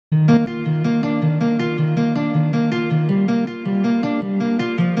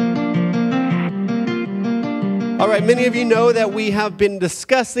right, many of you know that we have been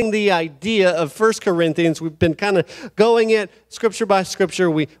discussing the idea of 1 Corinthians. We've been kind of going it scripture by scripture.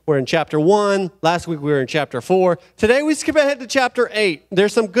 We're in chapter 1. Last week we were in chapter 4. Today we skip ahead to chapter 8.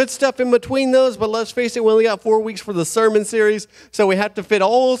 There's some good stuff in between those, but let's face it, we only got 4 weeks for the sermon series, so we have to fit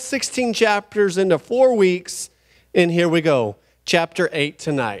all 16 chapters into 4 weeks, and here we go. Chapter 8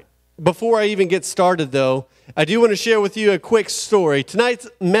 tonight. Before I even get started, though, I do want to share with you a quick story. Tonight's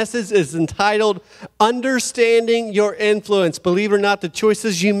message is entitled, Understanding Your Influence. Believe it or not, the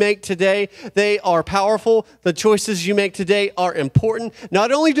choices you make today, they are powerful. The choices you make today are important.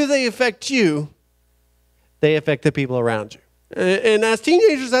 Not only do they affect you, they affect the people around you. And as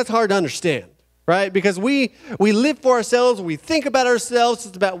teenagers, that's hard to understand, right? Because we live for ourselves, we think about ourselves,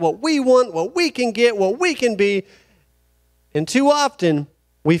 it's about what we want, what we can get, what we can be. And too often,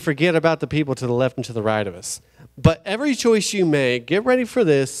 we forget about the people to the left and to the right of us. But every choice you make, get ready for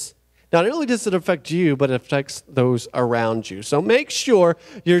this, not only does it affect you, but it affects those around you. So make sure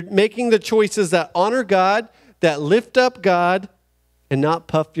you're making the choices that honor God, that lift up God, and not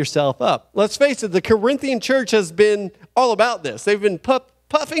puff yourself up. Let's face it, the Corinthian church has been all about this. They've been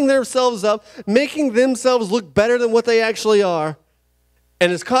puffing themselves up, making themselves look better than what they actually are.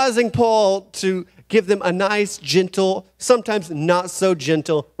 And it's causing Paul to give them a nice, gentle, sometimes not so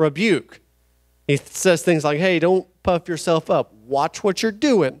gentle rebuke. He says things like, hey, don't puff yourself up. Watch what you're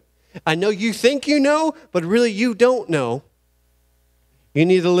doing. I know you think you know, but really you don't know. You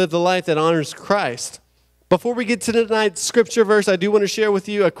need to live the life that honors Christ. Before we get to tonight's scripture verse, I do want to share with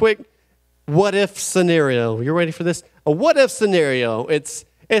you a quick what-if scenario. You ready for this? A what-if scenario. It's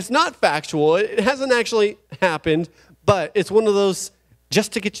not factual. It hasn't actually happened, but it's one of those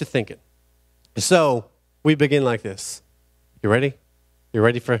just to get you thinking. So we begin like this. You ready? You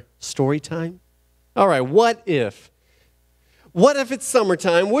ready for story time? All right, what if? What if it's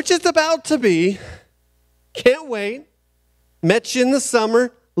summertime, which it's about to be? Can't wait. Met you in the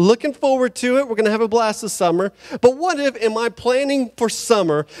summer. Looking forward to it. We're going to have a blast this summer. But what if, in my planning for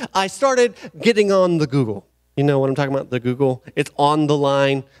summer, I started getting on the Google? You know what I'm talking about, the Google? It's on the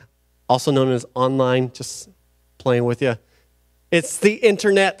line, also known as online, just playing with you. It's the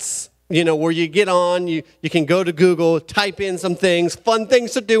internet's, where you get on, you can go to Google, type in some things, fun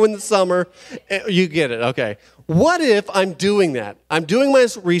things to do in the summer. You get it, okay. What if I'm doing that? I'm doing my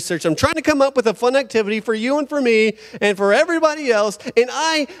research. I'm trying to come up with a fun activity for you and for me and for everybody else, and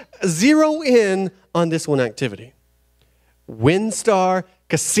I zero in on this one activity. WinStar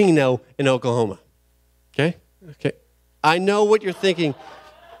Casino in Oklahoma. Okay? I know what you're thinking.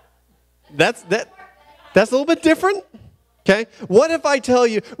 That's a little bit different. Okay, what if I tell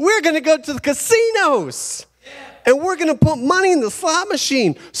you, we're going to go to the casinos and we're going to put money in the slot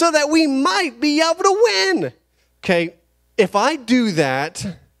machine so that we might be able to win? Okay, if I do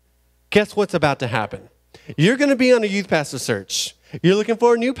that, guess what's about to happen? You're going to be on a youth pastor search. You're looking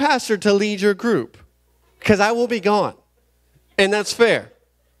for a new pastor to lead your group because I will be gone. And that's fair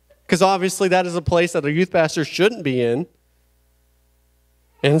because obviously that is a place that a youth pastor shouldn't be in.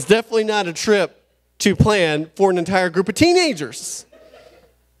 And it's definitely not a trip to plan for an entire group of teenagers.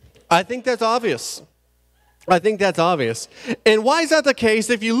 I think that's obvious. And why is that the case?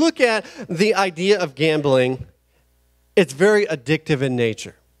 If you look at the idea of gambling, it's very addictive in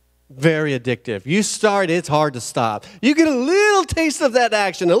nature. Very addictive. You start, it's hard to stop. You get a little taste of that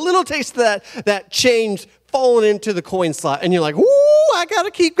action, a little taste of that change falling into the coin slot, and you're like, woo, I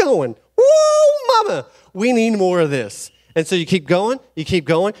gotta keep going. Woo, mama, we need more of this. And so you keep going, and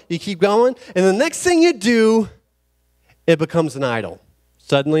the next thing you do, it becomes an idol.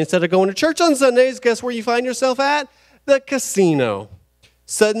 Suddenly, instead of going to church on Sundays, guess where you find yourself at? The casino.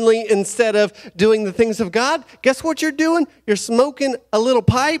 Suddenly, instead of doing the things of God, guess what you're doing? You're smoking a little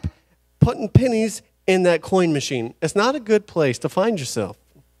pipe, putting pennies in that coin machine. It's not a good place to find yourself.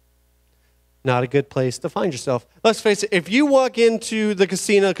 Not a good place to find yourself. Let's face it, if you walk into the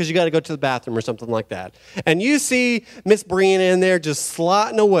casino because you got to go to the bathroom or something like that, and you see Miss Brianna in there just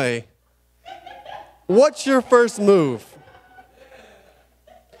slotting away, what's your first move?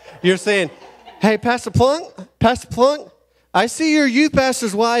 You're saying, hey, Pastor Plunk, I see your youth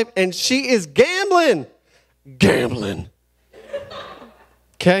pastor's wife, and she is gambling.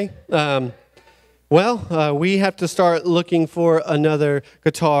 Okay? We have to start looking for another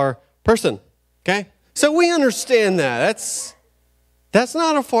guitar person. Okay? So we understand that. That's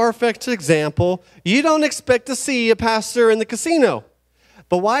not a far-fetched example. You don't expect to see a pastor in the casino.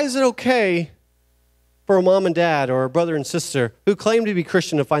 But why is it okay for a mom and dad or a brother and sister who claim to be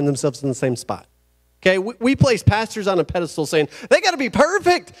Christian to find themselves in the same spot? Okay, we place pastors on a pedestal saying, they got to be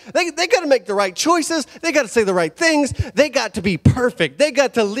perfect. They got to make the right choices. They got to say the right things. They got to be perfect. They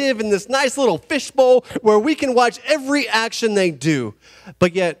got to live in this nice little fishbowl where we can watch every action they do.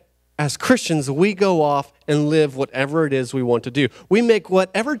 But yet, as Christians, we go off and live whatever it is we want to do. We make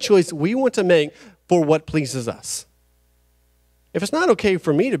whatever choice we want to make for what pleases us. If it's not okay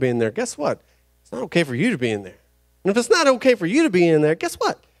for me to be in there, guess what? It's not okay for you to be in there. And if it's not okay for you to be in there, guess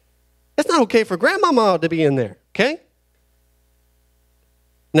what? It's not okay for grandmama to be in there, okay?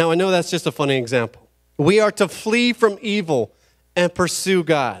 Now, I know that's just a funny example. We are to flee from evil and pursue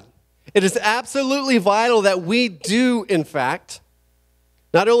God. It is absolutely vital that we do, in fact.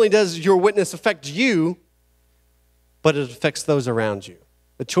 Not only does your witness affect you, but it affects those around you.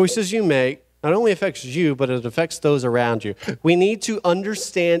 The choices you make not only affects you, but it affects those around you. We need to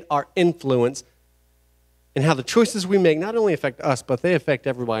understand our influence and how the choices we make not only affect us, but they affect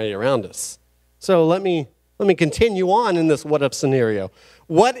everybody around us. So let me continue on in this what-if scenario.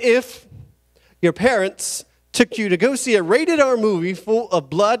 What if your parents took you to go see a rated R movie full of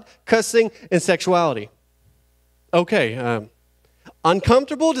blood, cussing, and sexuality? Okay,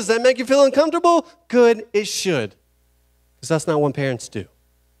 uncomfortable? Does that make you feel uncomfortable? Good, it should. Because that's not what parents do.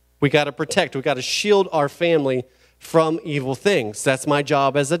 We got to protect, we got to shield our family from evil things. That's my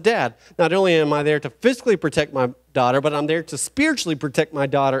job as a dad. Not only am I there to physically protect my daughter, but I'm there to spiritually protect my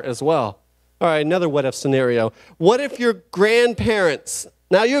daughter as well. All right, another what-if scenario. What if your grandparents,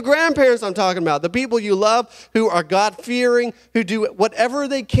 now your grandparents I'm talking about, the people you love who are God-fearing, who do whatever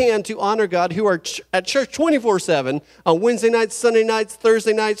they can to honor God, who are at church 24/7 on Wednesday nights, Sunday nights,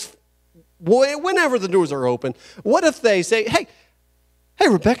 Thursday nights, whenever the doors are open. What if they say, hey,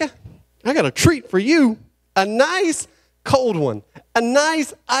 Rebecca, I got a treat for you. A nice cold one, a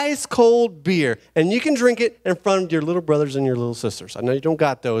nice ice cold beer, and you can drink it in front of your little brothers and your little sisters. I know you don't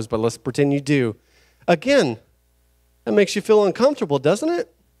got those, but let's pretend you do. Again, that makes you feel uncomfortable, doesn't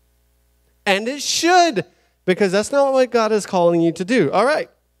it? And it should, because that's not what God is calling you to do. All right,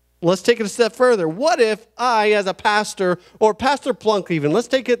 let's take it a step further. What if I, as a pastor, or Pastor Plunk even, let's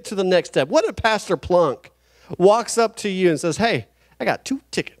take it to the next step. What if Pastor Plunk walks up to you and says, hey, I got 2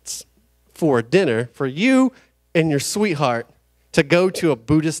 tickets for a dinner for you and your sweetheart to go to a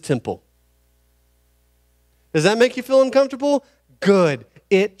Buddhist temple. Does that make you feel uncomfortable? Good.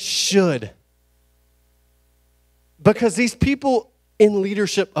 It should. Because these people in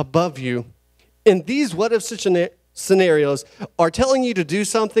leadership above you, in these what-if scenarios, are telling you to do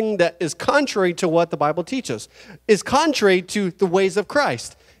something that is contrary to what the Bible teaches, is contrary to the ways of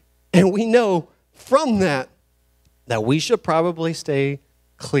Christ. And we know from that we should probably stay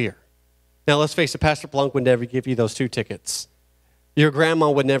clear. Now, let's face it, Pastor Plunk would never give you those 2 tickets. Your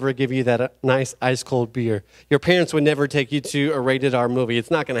grandma would never give you that nice ice-cold beer. Your parents would never take you to a rated R movie. It's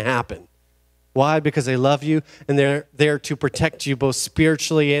not going to happen. Why? Because they love you, and they're there to protect you both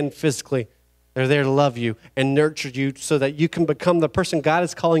spiritually and physically. They're there to love you and nurture you so that you can become the person God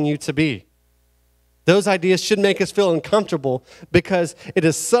is calling you to be. Those ideas should make us feel uncomfortable because it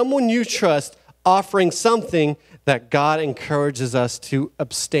is someone you trust offering something that God encourages us to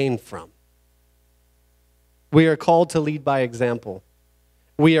abstain from. We are called to lead by example.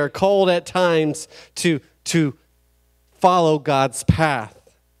 We are called at times to follow God's path.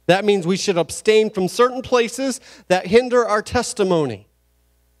 That means we should abstain from certain places that hinder our testimony.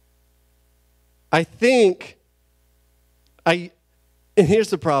 And here's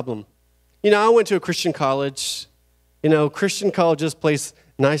the problem. I went to a Christian college. Christian colleges place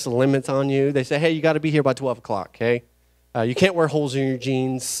nice limits on you. They say, hey, you got to be here by 12 o'clock, okay? You can't wear holes in your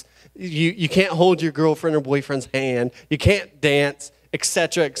jeans. You can't hold your girlfriend or boyfriend's hand. You can't dance,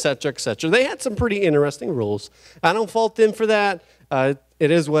 etc., etc., etc. They had some pretty interesting rules. I don't fault them for that. It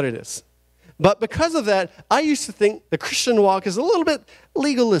is what it is. But because of that, I used to think the Christian walk is a little bit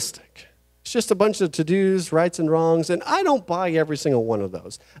legalistic. It's just a bunch of to-dos, rights and wrongs, and I don't buy every single one of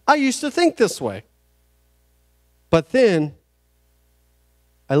those. I used to think this way. But then,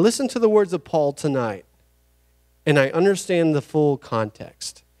 I listened to the words of Paul tonight, and I understand the full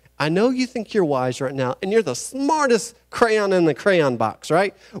context. I know you think you're wise right now, and you're the smartest crayon in the crayon box,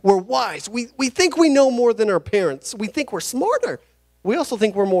 right? We're wise. We think we know more than our parents. We think we're smarter. We also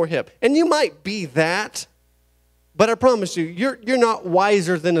think we're more hip. And you might be that, but I promise you, you're not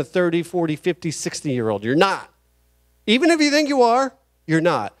wiser than a 30, 40, 50, 60-year-old. You're not. Even if you think you are, you're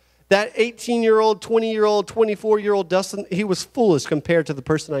not. That 18-year-old, 20-year-old, 24-year-old Dustin, he was foolish compared to the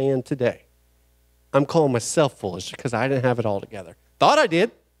person I am today. I'm calling myself foolish because I didn't have it all together. Thought I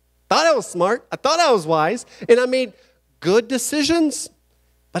did. Thought I was smart. I thought I was wise. And I made good decisions,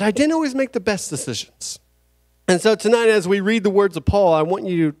 but I didn't always make the best decisions. And so tonight, as we read the words of Paul, I want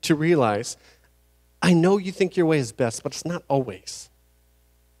you to realize I know you think your way is best, but it's not always.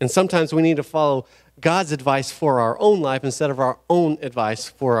 And sometimes we need to follow God's advice for our own life instead of our own advice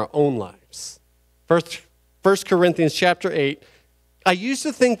for our own lives. First Corinthians chapter 8. I used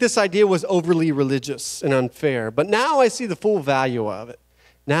to think this idea was overly religious and unfair, but now I see the full value of it.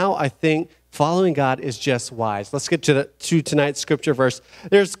 Now I think following God is just wise. Let's get to tonight's scripture verse.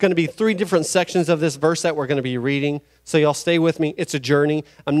 There's going to be 3 different sections of this verse that we're going to be reading, so y'all stay with me. It's a journey.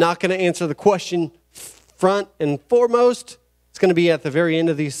 I'm not going to answer the question front and foremost. It's going to be at the very end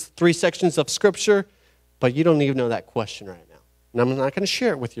of these 3 sections of scripture, but you don't even know that question right now. And I'm not going to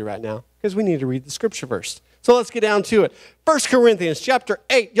share it with you right now because we need to read the scripture verse. So let's get down to it. 1 Corinthians chapter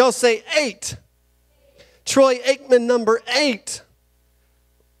 8. Y'all say 8. Troy Aikman, number 8.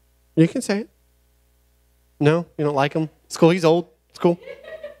 You can say it. No? You don't like him? It's cool. He's old. It's cool.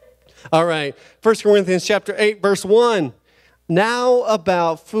 All right. 1 Corinthians chapter 8, verse 1. Now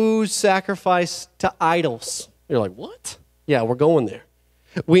about food sacrificed to idols. You're like, what? Yeah, we're going there.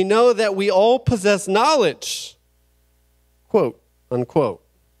 We know that we all possess knowledge. Quote, unquote.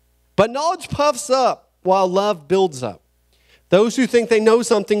 But knowledge puffs up, while love builds up. Those who think they know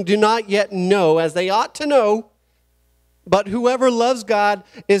something do not yet know as they ought to know, but whoever loves God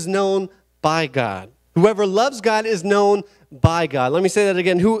is known by God. Whoever loves God is known by God. Let me say that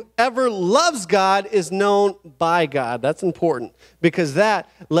again. Whoever loves God is known by God. That's important because that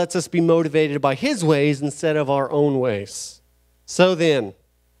lets us be motivated by his ways instead of our own ways. So then,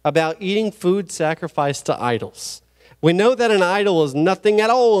 about eating food sacrificed to idols. We know that an idol is nothing at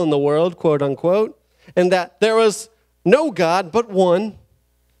all in the world, quote unquote, and that there is no God but one.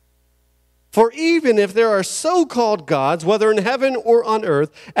 For even if there are so-called gods, whether in heaven or on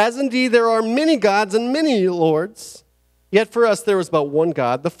earth, as indeed there are many gods and many lords, yet for us there is but one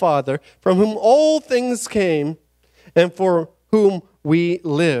God, the Father, from whom all things came and for whom we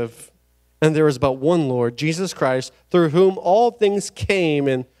live. And there is but one Lord, Jesus Christ, through whom all things came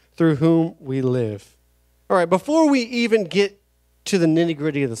and through whom we live. All right, before we even get to the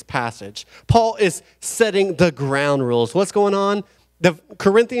nitty-gritty of this passage, Paul is setting the ground rules. What's going on? The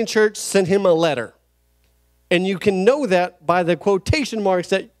Corinthian church sent him a letter. And you can know that by the quotation marks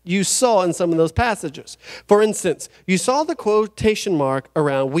that you saw in some of those passages. For instance, you saw the quotation mark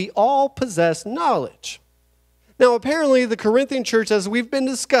around, we all possess knowledge. Now, apparently, the Corinthian church, as we've been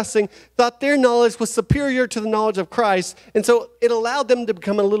discussing, thought their knowledge was superior to the knowledge of Christ. And so it allowed them to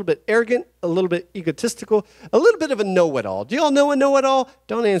become a little bit arrogant, a little bit egotistical, a little bit of a know-it-all. Do you all know a know-it-all?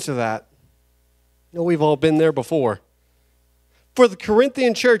 Don't answer that. No, we've all been there before. For the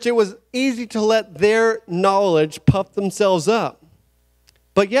Corinthian church, it was easy to let their knowledge puff themselves up.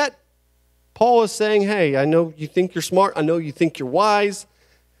 But yet, Paul is saying, hey, I know you think you're smart. I know you think you're wise.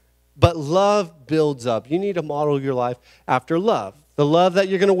 But love builds up. You need to model your life after love. The love that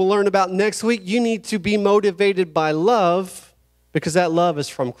you're going to learn about next week, you need to be motivated by love because that love is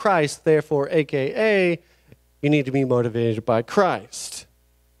from Christ. Therefore, AKA, you need to be motivated by Christ.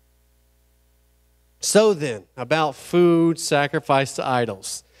 So then, about food sacrificed to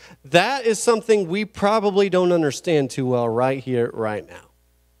idols. That is something we probably don't understand too well right here, right now.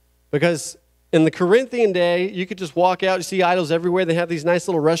 Because in the Corinthian day, you could just walk out, you see idols everywhere. They have these nice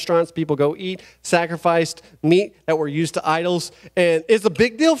little restaurants. People go eat sacrificed meat that were used to idols. And it's a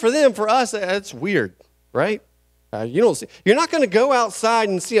big deal for them. For us, it's weird, right? You're not going to go outside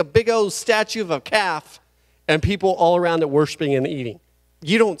and see a big old statue of a calf and people all around it worshiping and eating.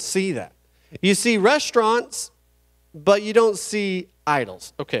 You don't see that. You see restaurants, but you don't see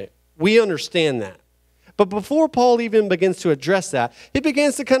idols. Okay, we understand that. But before Paul even begins to address that, he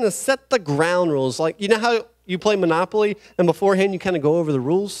begins to kind of set the ground rules. Like, you know how you play Monopoly and beforehand you kind of go over the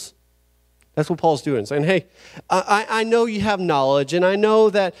rules? That's what Paul's doing, saying, hey, I know you have knowledge, and I know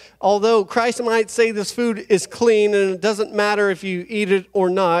that although Christ might say this food is clean and it doesn't matter if you eat it or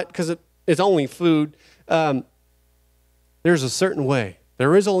not because it's only food, there's a certain way.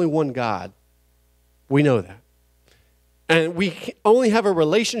 There is only one God. We know that. And we only have a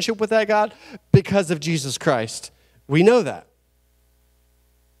relationship with that God because of Jesus Christ. We know that.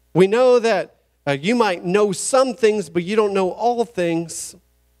 We know that you might know some things, but you don't know all things.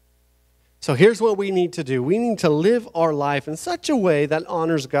 So here's what we need to do. We need to live our life in such a way that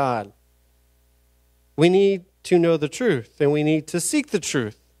honors God. We need to know the truth, and we need to seek the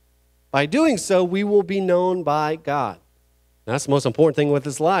truth. By doing so, we will be known by God. That's the most important thing with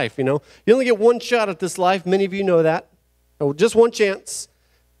this life, you know. You only get one shot at this life. Many of you know that. Just one chance.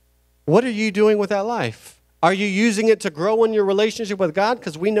 What are you doing with that life? Are you using it to grow in your relationship with God?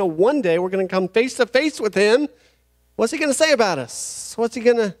 Because we know one day we're going to come face to face with him. What's he going to say about us? What's he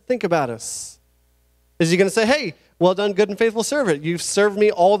going to think about us? Is he going to say, hey, well done, good and faithful servant. You've served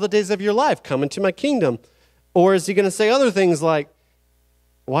me all the days of your life. Come into my kingdom. Or is he going to say other things like,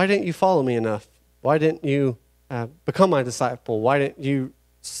 why didn't you follow me enough? Why didn't you become my disciple? Why didn't you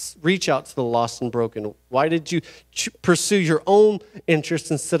reach out to the lost and broken? Why did you pursue your own interests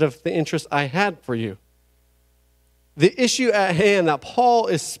instead of the interest I had for you? The issue at hand that Paul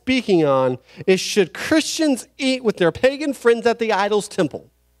is speaking on is, should Christians eat with their pagan friends at the idol's temple?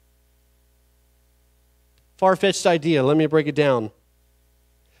 Far-fetched idea. Let me break it down.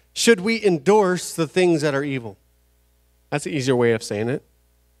 Should we endorse the things that are evil? That's an easier way of saying it.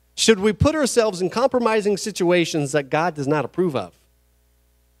 Should we put ourselves in compromising situations that God does not approve of?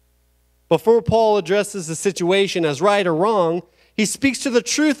 Before Paul addresses the situation as right or wrong, he speaks to the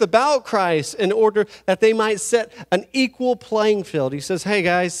truth about Christ in order that they might set an equal playing field. He says, hey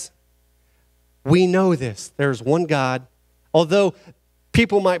guys, we know this. There's one God. Although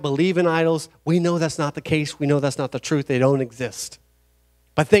people might believe in idols, we know that's not the case. We know that's not the truth. They don't exist.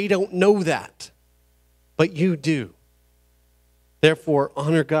 But they don't know that. But you do. Therefore,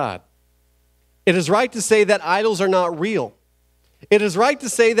 honor God. It is right to say that idols are not real. It is right to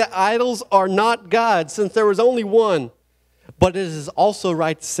say that idols are not God, since there was only one. But it is also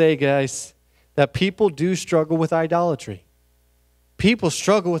right to say, guys, that people do struggle with idolatry. People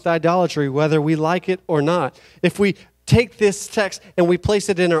struggle with idolatry whether we like it or not. If we take this text and we place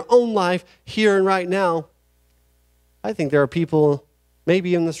it in our own life here and right now, I think there are people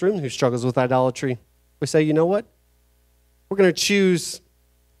maybe in this room who struggles with idolatry. We say, you know what? We're going to choose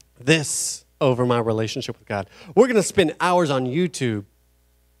this over my relationship with God. We're going to spend hours on YouTube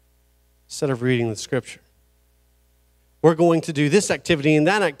instead of reading the Scripture. We're going to do this activity and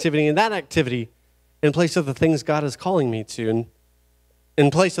that activity and that activity in place of the things God is calling me to, and in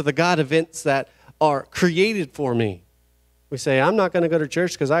place of the God events that are created for me. We say, I'm not going to go to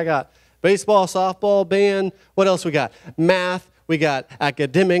church because I got baseball, softball, band. What else we got? Math. We got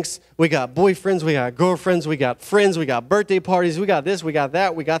academics, we got boyfriends, we got girlfriends, we got friends, we got birthday parties, we got this, we got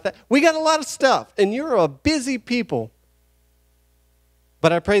that, we got that. We got a lot of stuff, and you're a busy people.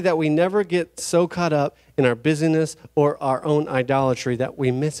 But I pray that we never get so caught up in our busyness or our own idolatry that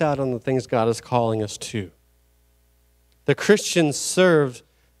we miss out on the things God is calling us to. The Christians serve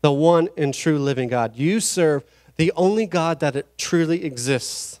the one and true living God. You serve the only God that it truly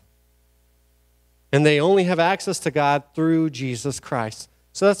exists. And they only have access to God through Jesus Christ.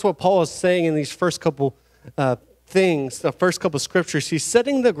 So that's what Paul is saying in these first couple things, the first couple scriptures. He's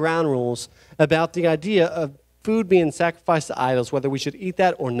setting the ground rules about the idea of food being sacrificed to idols, whether we should eat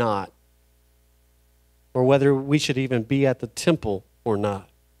that or not, or whether we should even be at the temple or not.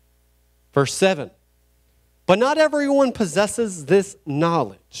 Verse 7, but not everyone possesses this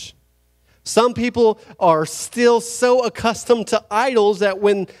knowledge. Some people are still so accustomed to idols that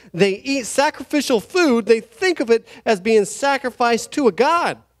when they eat sacrificial food, they think of it as being sacrificed to a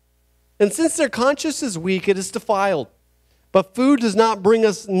god. And since their conscience is weak, it is defiled. But food does not bring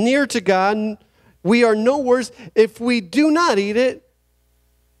us near to God. We are no worse if we do not eat it,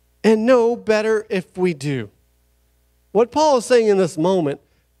 and no better if we do. What Paul is saying in this moment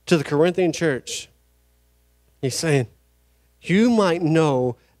to the Corinthian church, he's saying, you might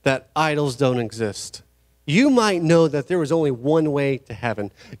know that idols don't exist. You might know that there was only one way to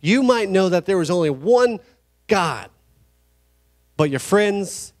heaven. You might know that there was only one God. But your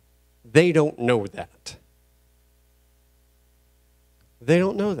friends, they don't know that. They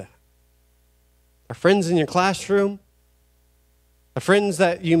don't know that. Our friends in your classroom, the friends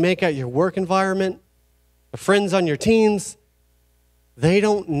that you make at your work environment, the friends on your teams, they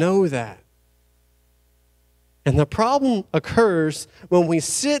don't know that. And the problem occurs when we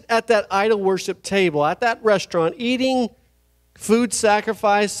sit at that idol worship table, at that restaurant, eating food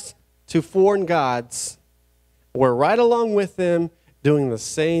sacrificed to foreign gods. We're right along with them doing the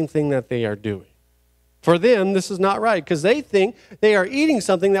same thing that they are doing. For them, this is not right because they think they are eating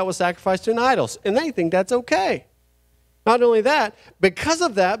something that was sacrificed to an idol, and they think that's okay. Not only that, because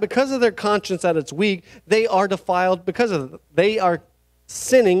of their conscience at its weak, they are defiled because of it. They are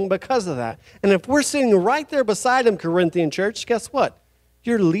sinning because of that. And if we're sitting right there beside them, Corinthian church, guess what?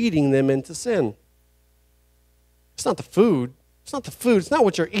 You're leading them into sin. It's not the food. It's not the food. It's not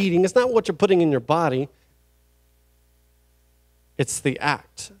what you're eating. It's not what you're putting in your body. It's the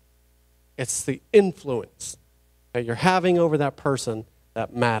act. It's the influence that you're having over that person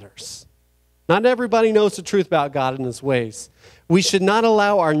that matters. Not everybody knows the truth about God and his ways. We should not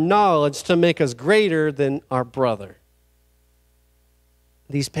allow our knowledge to make us greater than our brother.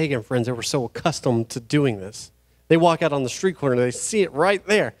 These pagan friends, they were so accustomed to doing this. They walk out on the street corner, they see it right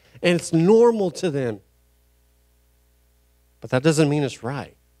there, and it's normal to them. But that doesn't mean it's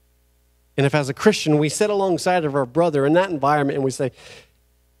right. And if as a Christian we sit alongside of our brother in that environment and we say,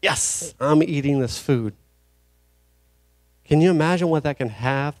 yes, I'm eating this food. Can you imagine what that can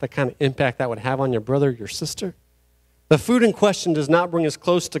have, the kind of impact that would have on your brother or your sister? The food in question does not bring us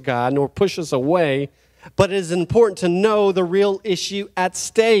close to God nor push us away, but it is important to know the real issue at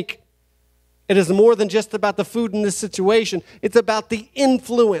stake. It is more than just about the food in this situation. It's about the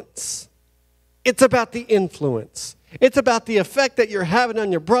influence. It's about the influence. It's about the effect that you're having on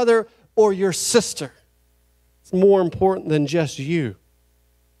your brother or your sister. It's more important than just you.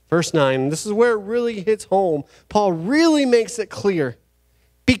 Verse 9, this is where it really hits home. Paul really makes it clear.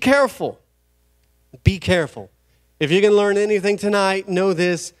 Be careful. Be careful. If you can learn anything tonight, know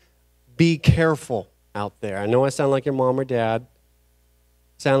this. Be careful out there. I know I sound like your mom or dad.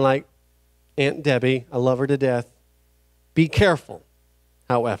 Sound like Aunt Debbie. I love her to death. Be careful,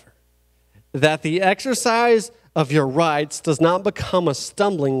 however, that the exercise of your rights does not become a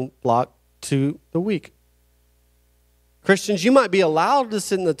stumbling block to the weak. Christians, you might be allowed to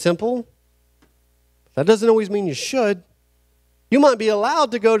sit in the temple. But that doesn't always mean you should. You might be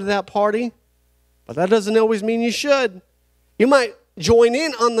allowed to go to that party, but that doesn't always mean you should. You might join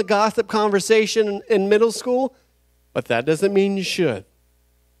in on the gossip conversation in middle school, but that doesn't mean you should.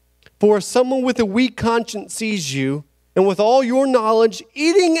 For if someone with a weak conscience sees you, and with all your knowledge,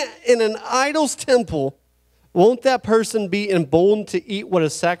 eating in an idol's temple, won't that person be emboldened to eat what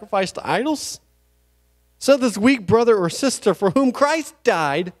is sacrificed to idols? So this weak brother or sister for whom Christ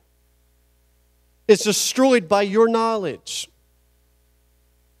died is destroyed by your knowledge.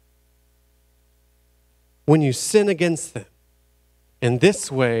 When you sin against them in this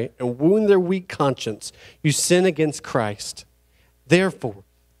way and wound their weak conscience, you sin against Christ. Therefore,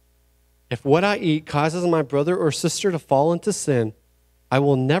 if what I eat causes my brother or sister to fall into sin, I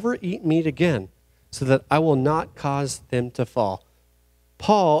will never eat meat again, so that I will not cause them to fall.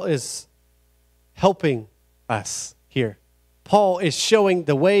 Paul is helping us here. Paul is showing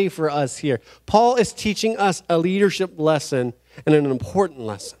the way for us here. Paul is teaching us a leadership lesson and an important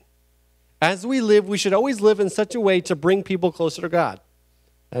lesson. As we live, we should always live in such a way to bring people closer to God.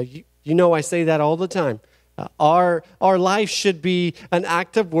 You know I say that all the time. Our life should be an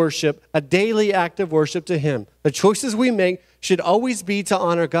act of worship, a daily act of worship to Him. The choices we make should always be to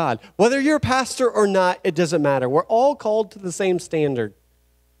honor God. Whether you're a pastor or not, it doesn't matter. We're all called to the same standard.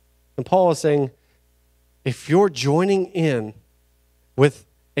 And Paul is saying, if you're joining in with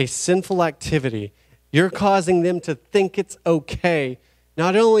a sinful activity, you're causing them to think it's okay.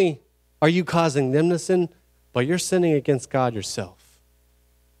 Not only are you causing them to sin, but you're sinning against God yourself.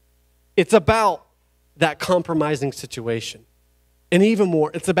 It's about that compromising situation. And even more,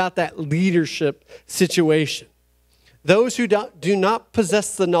 it's about that leadership situation. Those who do not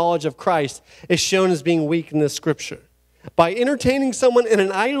possess the knowledge of Christ is shown as being weak in this scripture. By entertaining someone in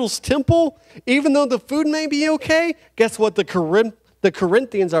an idol's temple, even though the food may be okay, guess what? The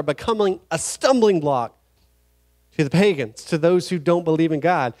Corinthians are becoming a stumbling block to the pagans, to those who don't believe in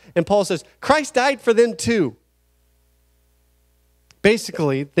God. And Paul says, Christ died for them too.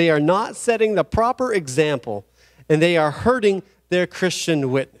 Basically, they are not setting the proper example, and they are hurting their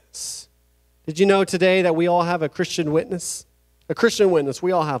Christian witness. Did you know today that we all have a Christian witness? A Christian witness,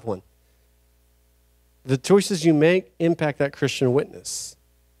 we all have one. The choices you make impact that Christian witness.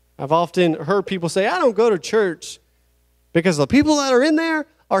 I've often heard people say, I don't go to church because the people that are in there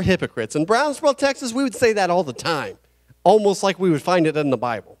are hypocrites. In Brownsville, Texas, we would say that all the time, almost like we would find it in the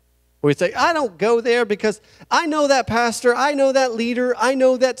Bible. We'd say, I don't go there because I know that pastor, I know that leader, I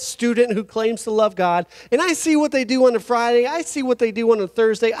know that student who claims to love God, and I see what they do on a Friday, I see what they do on a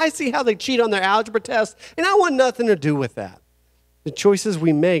Thursday, I see how they cheat on their algebra test, and I want nothing to do with that. The choices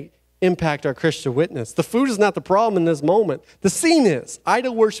we make impact our Christian witness. The food is not the problem in this moment. The scene is.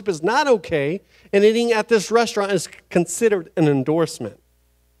 Idol worship is not okay, and eating at this restaurant is considered an endorsement.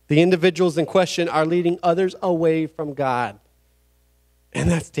 The individuals in question are leading others away from God. And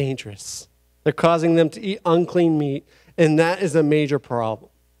that's dangerous. They're causing them to eat unclean meat, and that is a major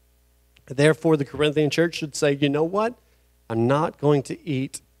problem. Therefore, the Corinthian church should say, you know what? I'm not going to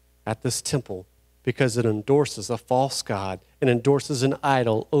eat at this temple because it endorses a false god and endorses an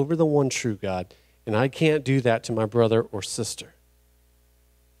idol over the one true God, and I can't do that to my brother or sister.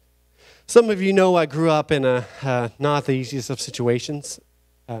 Some of you know I grew up in not the easiest of situations.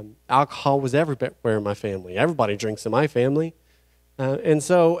 Alcohol was everywhere in my family. Everybody drinks in my family. And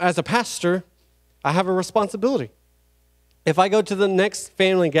so as a pastor, I have a responsibility. If I go to the next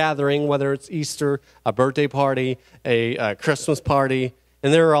family gathering, whether it's Easter, a birthday party, a Christmas party,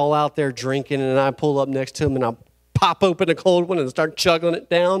 and they're all out there drinking, and I pull up next to them and I pop open a cold one and start chugging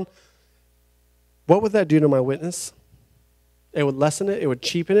it down, what would that do to my witness? It would lessen it. It would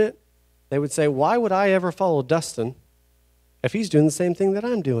cheapen it. they would say, why would I ever follow Dustin if he's doing the same thing that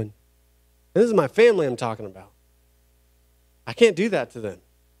I'm doing? And this is my family I'm talking about. I can't do that to them.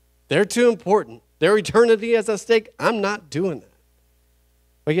 They're too important. Their eternity is at stake. I'm not doing that.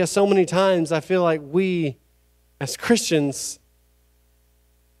 But yet so many times I feel like we as Christians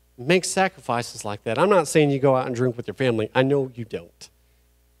make sacrifices like that. I'm not saying you go out and drink with your family. I know you don't.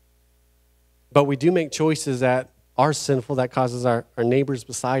 But we do make choices that are sinful, that causes our neighbors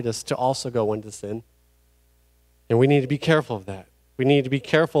beside us to also go into sin. And we need to be careful of that. We need to be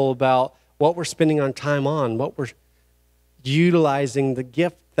careful about what we're spending our time on, what we're utilizing the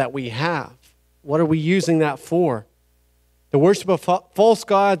gift that we have. What are we using that for? The worship of false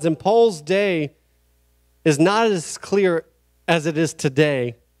gods in Paul's day is not as clear as it is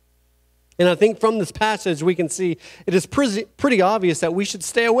today. And I think from this passage we can see it is pretty obvious that we should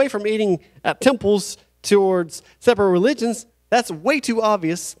stay away from eating at temples towards separate religions. That's way too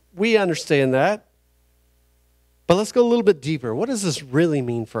obvious. We understand that. But let's go a little bit deeper. What does this really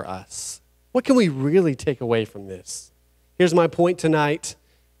mean for us? What can we really take away from this? Here's my point tonight.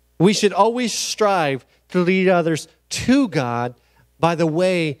 We should always strive to lead others to God by the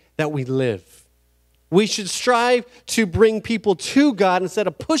way that we live. We should strive to bring people to God instead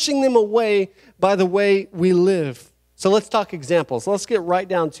of pushing them away by the way we live. So let's talk examples. Let's get right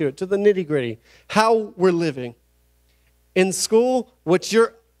down to it, to the nitty-gritty, how we're living. In school, which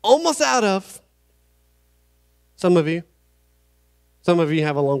you're almost out of, some of you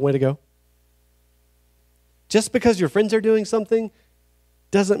have a long way to go. Just because your friends are doing something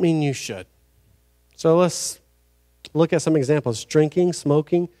doesn't mean you should. So let's look at some examples. Drinking,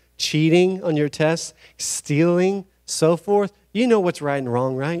 smoking, cheating on your tests, stealing, so forth. You know what's right and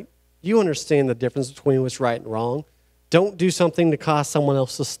wrong, right? You understand the difference between what's right and wrong. Don't do something to cause someone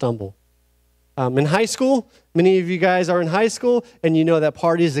else to stumble. In high school, many of you guys are in high school and you know that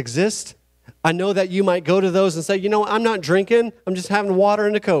parties exist. I know that you might go to those and say, you know, I'm not drinking. I'm just having water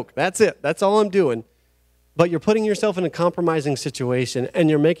and a Coke. That's it. That's all I'm doing. But you're putting yourself in a compromising situation and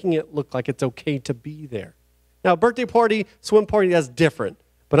you're making it look like it's okay to be there. Now, a birthday party, swim party, that's different.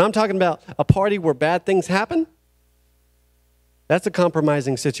 But I'm talking about a party where bad things happen. That's a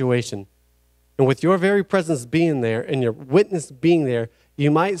compromising situation. And with your very presence being there and your witness being there,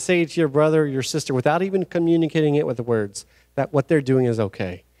 you might say to your brother or your sister, without even communicating it with the words, that what they're doing is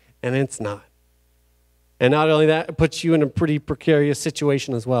okay. And it's not. And not only that, it puts you in a pretty precarious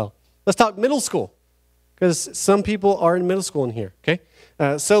situation as well. Let's talk middle school, because some people are in middle school in here, okay?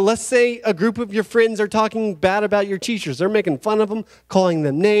 So let's say a group of your friends are talking bad about your teachers. They're making fun of them, calling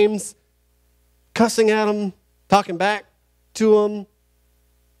them names, cussing at them, talking back to them.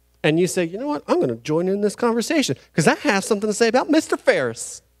 And you say, you know what, I'm going to join in this conversation because I have something to say about Mr.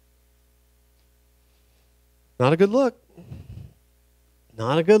 Ferris. Not a good look.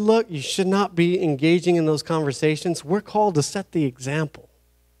 Not a good look. You should not be engaging in those conversations. We're called to set the example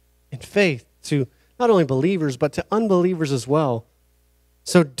in faith to not only believers, but to unbelievers as well.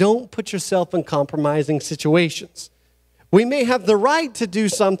 So don't put yourself in compromising situations. We may have the right to do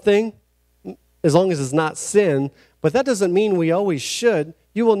something as long as it's not sin, but that doesn't mean we always should.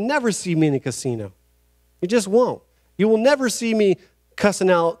 You will never see me in a casino. You just won't. You will never see me cussing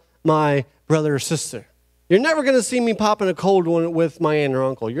out my brother or sister. You're never going to see me popping a cold one with my aunt or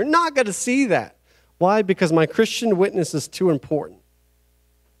uncle. You're not going to see that. Why? Because my Christian witness is too important.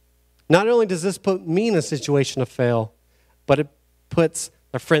 Not only does this put me in a situation to fail, but it puts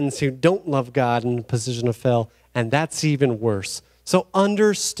the friends who don't love God in a position to fail, and that's even worse. So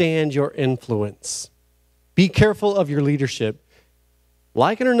understand your influence. Be careful of your leadership.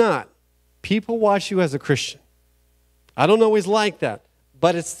 Like it or not, people watch you as a Christian. I don't always like that,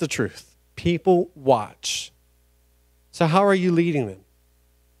 but it's the truth. People watch. So how are you leading them?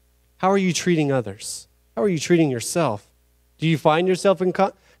 How are you treating others? How are you treating yourself? Do you find yourself in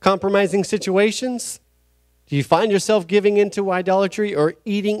compromising situations? Do you find yourself giving into idolatry or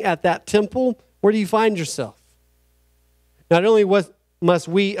eating at that temple? Where do you find yourself? Not only must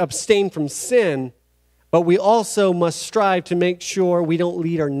we abstain from sin, but we also must strive to make sure we don't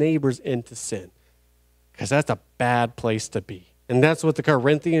lead our neighbors into sin, because that's a bad place to be. And that's what the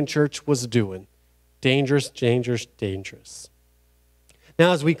Corinthian church was doing. Dangerous, dangerous, dangerous.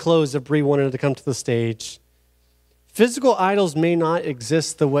 Now, as we close, if Bree wanted to come to the stage, physical idols may not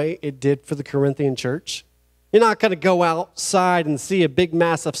exist the way it did for the Corinthian church. You're not going to go outside and see a big,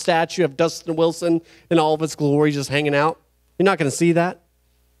 massive statue of Dustin Wilson in all of its glory just hanging out. You're not going to see that.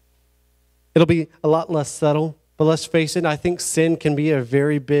 It'll be a lot less subtle. But let's face it, I think sin can be a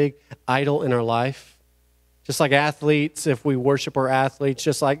very big idol in our life. Just like athletes, if we worship our athletes,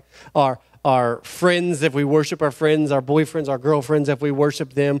 just like our our friends if we worship our friends, our boyfriends, our girlfriends if we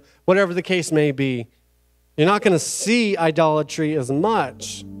worship them, whatever the case may be. You're not going to see idolatry as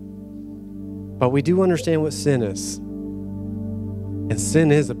much. But we do understand what sin is. And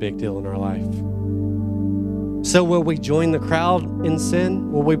sin is a big deal in our life. So will we join the crowd in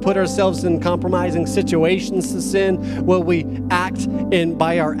sin? Will we put ourselves in compromising situations to sin? Will we act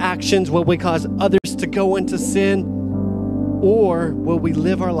by our actions? Will we cause others to go into sin? Or will we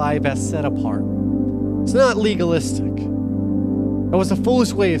live our life as set apart? It's not legalistic. That was a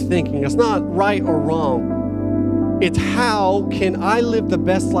foolish way of thinking. It's not right or wrong. It's how can I live the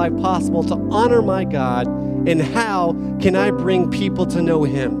best life possible to honor my God, and how can I bring people to know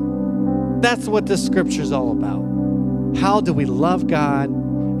Him? That's what this scripture is all about. How do we love God,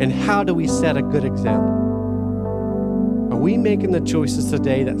 and how do we set a good example? Are we making the choices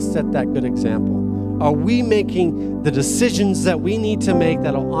today that set that good example? Are we making the decisions that we need to make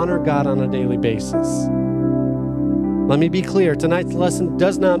that will honor God on a daily basis? Let me be clear. Tonight's lesson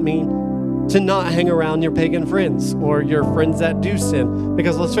does not mean to not hang around your pagan friends or your friends that do sin.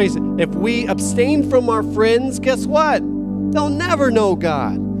 Because let's face it, if we abstain from our friends, guess what? They'll never know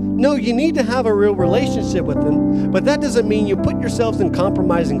God. No, you need to have a real relationship with them, but that doesn't mean you put yourselves in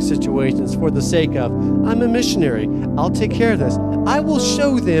compromising situations for the sake of, I'm a missionary, I'll take care of this. I will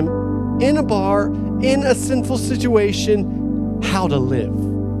show them in a bar, in a sinful situation, how to live.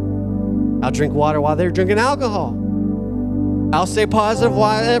 I'll drink water while they're drinking alcohol. I'll stay positive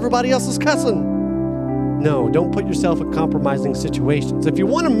while everybody else is cussing. No, don't put yourself in compromising situations. If you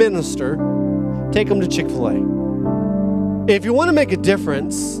want to minister, take them to Chick-fil-A. If you want to make a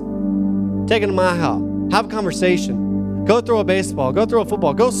difference, take them to my house. Have a conversation. Go throw a baseball. Go throw a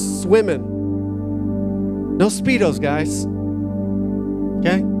football. Go swimming. No Speedos, guys.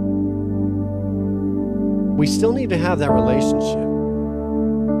 Okay? We still need to have that relationship.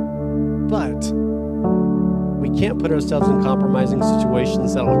 But we can't put ourselves in compromising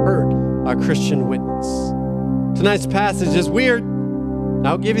situations that'll hurt our Christian witness. Tonight's passage is weird.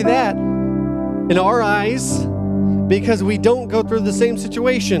 I'll give you that. In our eyes, because we don't go through the same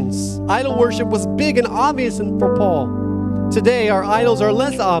situations. Idol worship was big and obvious for Paul. Today, our idols are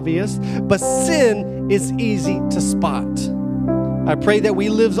less obvious, but sin is easy to spot. I pray that we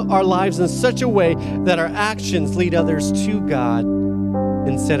live our lives in such a way that our actions lead others to God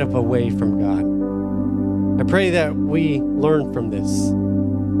instead of away from God. I pray that we learn from this.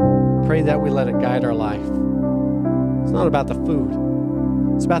 I pray that we let it guide our life. It's not about the food.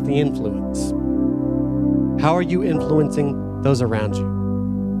 It's about the influence. How are you influencing those around you?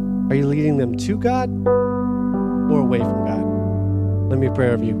 Are you leading them to God or away from God? Let me pray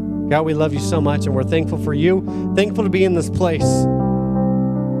over you. God, we love you so much, and we're thankful for you, thankful to be in this place.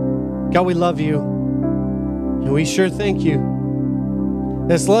 God, we love you, and we sure thank you.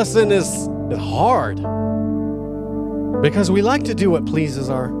 This lesson is hard because we like to do what pleases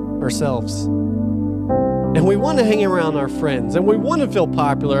ourselves. And we want to hang around our friends, and we want to feel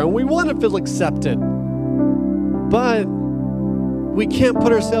popular, and we want to feel accepted. But we can't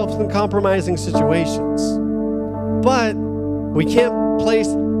put ourselves in compromising situations. But we can't place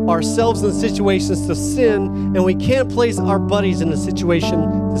ourselves in situations to sin, and we can't place our buddies in a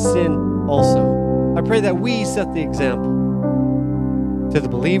situation to sin also. I pray that we set the example to the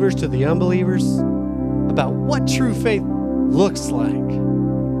believers, to the unbelievers, about what true faith looks like.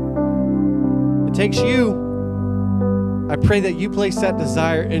 It takes you. I pray that you place that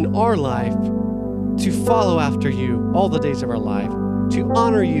desire in our life to follow after you all the days of our life, to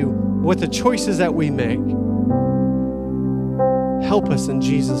honor you with the choices that we make. Help us in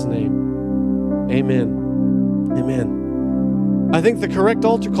Jesus' name. Amen. Amen. I think the correct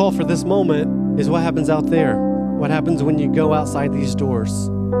altar call for this moment is what happens out there. What happens when you go outside these doors.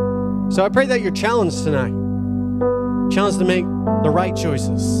 So I pray that you're challenged tonight. Challenged to make the right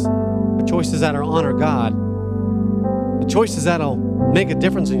choices. The choices that'll honor God. The choices that'll make a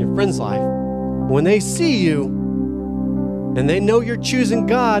difference in your friend's life. When they see you and they know you're choosing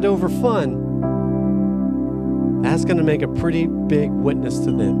God over fun, that's going to make a pretty big witness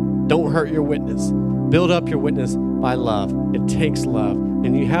to them. Don't hurt your witness. Build up your witness by love. It takes love.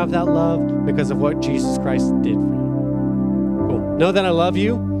 And you have that love because of what Jesus Christ did for you. Cool. Know that I love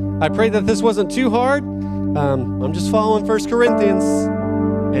you. I pray that this wasn't too hard. I'm just following 1 Corinthians,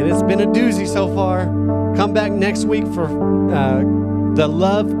 and it's been a doozy so far. Come back next week for the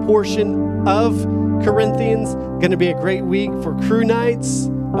love portion of Corinthians. Going to be a great week for crew nights.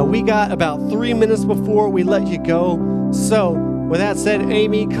 We got about 3 minutes before we let you go. So with that said,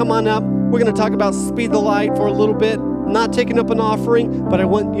 Amy, come on up. We're going to talk about Speed the Light for a little bit. I'm not taking up an offering, but I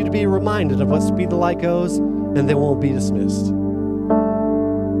want you to be reminded of what Speed the Light goes, and then we'll be dismissed.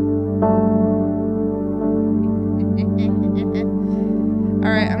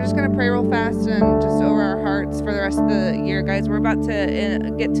 real fast and just over our hearts for the rest of the year, guys. We're about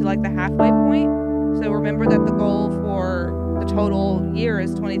to get to like the halfway point. So remember that the goal for the total year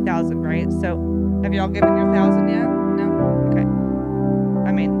is 20,000, right? So have y'all given your 1,000 yet? No? Okay.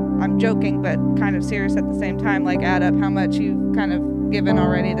 I mean, I'm joking, but kind of serious at the same time. Like, add up how much you've kind of given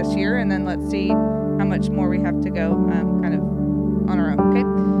already this year, and then let's see how much more we have to go kind of on our own, okay?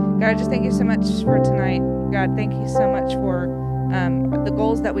 God, I just thank you so much for tonight. God, thank you so much for the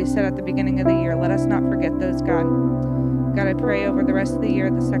goals that we set at the beginning of the year. Let us not forget those, God. God, I pray over the rest of the year,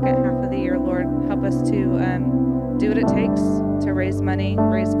 the second half of the year, Lord, help us to do what it takes to raise money,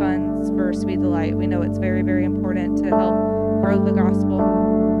 raise funds for Speed the Light. We know it's very, very important to help grow the gospel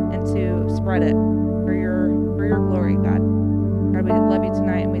and to spread it for your glory, God. God, we love you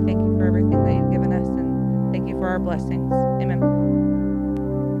tonight, and we thank you for everything that you've given us, and thank you for our blessings. Amen.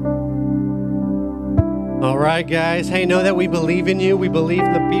 All right, guys. Hey, know that we believe in you. We believe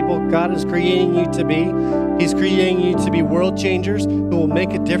in the people God is creating you to be. He's creating you to be world changers who will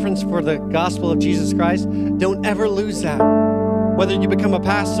make a difference for the gospel of Jesus Christ. Don't ever lose that. Whether you become a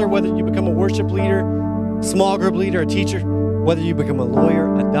pastor, whether you become a worship leader, small group leader, a teacher, whether you become a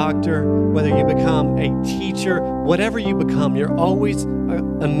lawyer, a doctor, whether you become a teacher, whatever you become, you're always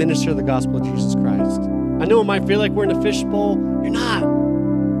a minister of the gospel of Jesus Christ. I know it might feel like we're in a fishbowl. You're not.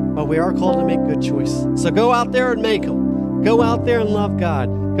 But we are called to make good choices. So go out there and make them. Go out there and love God.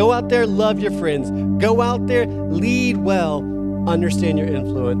 Go out there and love your friends. Go out there, lead well, understand your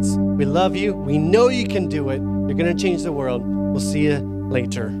influence. We love you. We know you can do it. You're going to change the world. We'll see you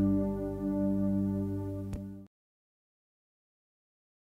later.